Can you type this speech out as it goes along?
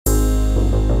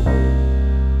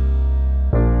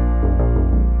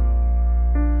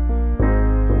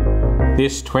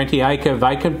This 20-acre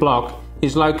vacant block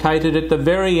is located at the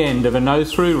very end of a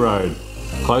no-through road,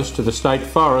 close to the state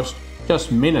forest,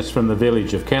 just minutes from the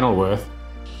village of Kenilworth.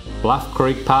 Bluff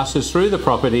Creek passes through the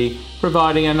property,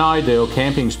 providing an ideal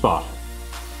camping spot.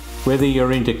 Whether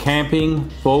you're into camping,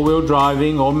 four-wheel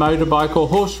driving or motorbike or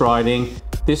horse riding,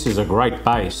 this is a great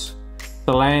base.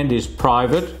 The land is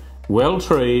private,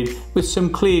 well-treed with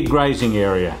some cleared grazing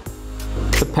area.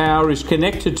 The power is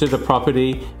connected to the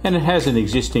property and it has an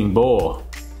existing bore.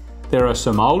 There are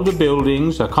some older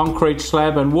buildings, a concrete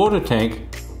slab and water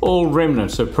tank, all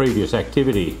remnants of previous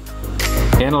activity.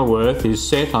 Kenilworth is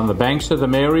set on the banks of the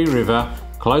Mary River,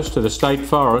 close to the state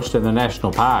forest and the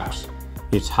national parks.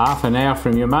 It's half an hour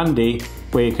from Eumundi,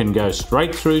 where you can go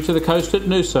straight through to the coast at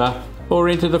Noosa or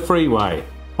into the freeway,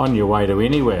 on your way to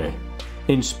anywhere.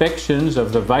 Inspections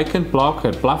of the vacant block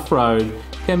at Bluff Road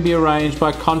can be arranged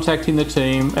by contacting the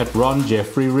team at Ron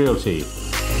Jeffrey Realty.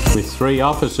 With 3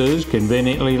 offices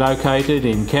conveniently located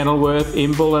in Kenilworth,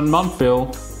 Imbil and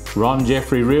Montville, Ron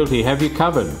Jeffrey Realty have you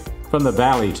covered, from the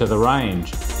valley to the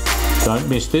range. Don't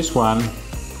miss this one.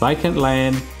 Vacant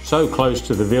land so close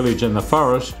to the village and the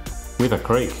forest with a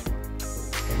creek.